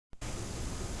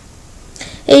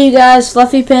Hey you guys,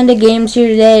 Fluffy Panda Games here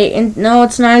today, and no,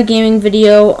 it's not a gaming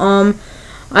video.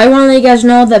 I want to let you guys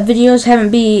know that videos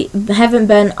haven't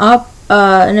been up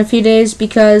in a few days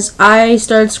because I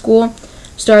started school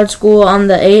on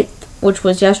the 8th, which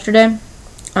was yesterday.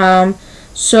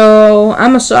 So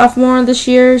I'm a sophomore this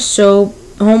year, so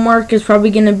homework is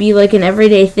probably gonna be like an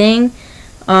everyday thing.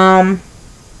 So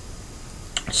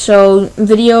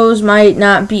videos might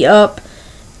not be up,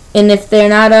 and if they're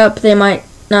not up,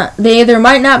 they either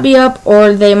might not be up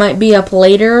or they might be up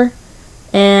later,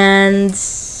 and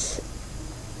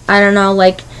I don't know,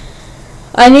 like,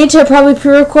 I need to probably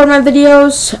pre-record my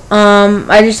videos.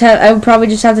 I would probably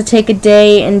just have to take a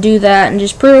day and do that and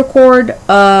just pre-record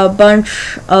a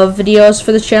bunch of videos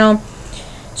for the channel.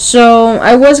 So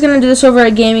I was going to do this over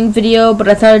a gaming video, but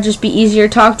I thought it'd just be easier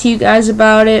to talk to you guys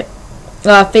about it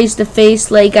face to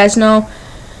face, let you guys know.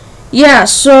 Yeah,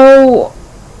 so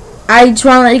I just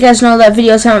want to let you guys know that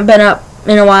videos haven't been up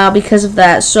in a while because of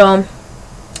that. So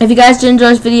if you guys did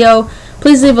enjoy this video,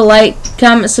 please leave a like,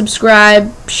 comment,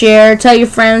 subscribe, share, tell your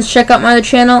friends, check out my other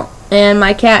channel, and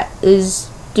my cat is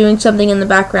doing something in the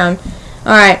background.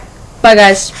 Alright, bye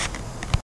guys.